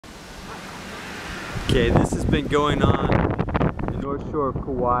Okay, this has been going on the North Shore of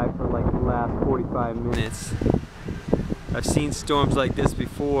Kauai for like the last 45 minutes. I've seen storms like this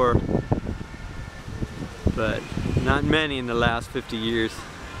before, but not many in the last 50 years.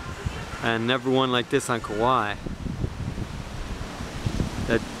 And never one like this on Kauai.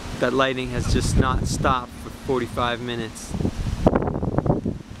 That lightning has just not stopped for 45 minutes.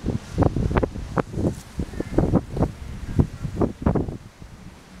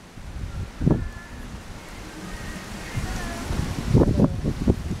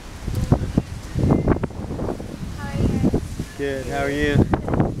 Good, how are you?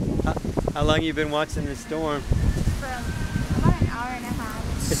 How long have you been watching this storm? For about an hour and a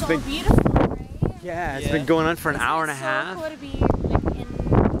half. It's so beautiful, right? Yeah, it's been going on for an hour and a half. It's so cool to be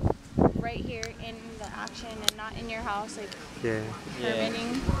like right here in the action and not in your house, like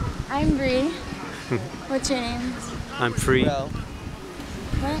permitting. I'm Bree. What's your name? I'm Free. Rel.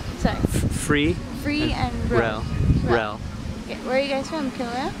 What? Sorry. Free? Free and Rel. Rel. Okay, where are you guys from?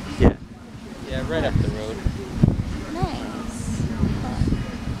 Kilauea? Yeah. Yeah, right up the road. Nice.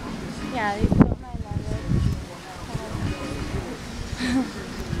 Yeah, they built my luggage.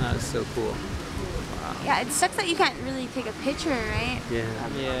 That's so cool. Wow. Yeah, it sucks that you can't really take a picture, right? Yeah.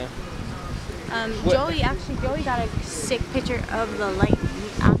 Yeah. Joey got a sick picture of the lightning.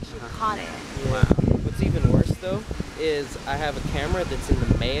 He actually caught it. Yeah. Wow. What's even worse though is I have a camera that's in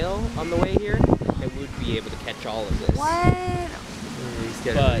the mail on the way here that would be able to catch all of this. What? Yeah, he's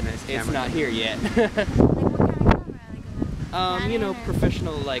got a really nice camera. It's not here yet. Like what kind of camera? Like you know,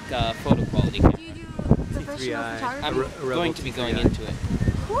 professional like photo quality camera. do you do professional photography? I'm going to be going into it.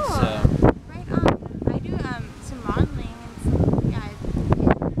 Cool. So. Right on. I do some modeling and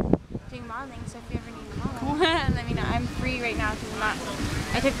doing modeling. So if you ever need a model, let me know. I'm free right now because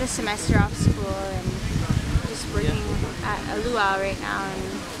I took the semester off school and just working at a luau right now.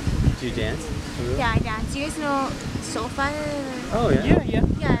 And Do you dance? yeah, I dance. You guys know Soulfire? Oh yeah. Yeah, yeah.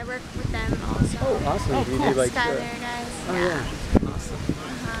 Yeah, I work with them also. Oh, awesome. Oh, Do you cool. do like Skyler guys. Oh yeah. Awesome.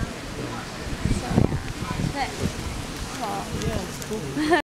 So yeah. But, well, Yeah, it's cool.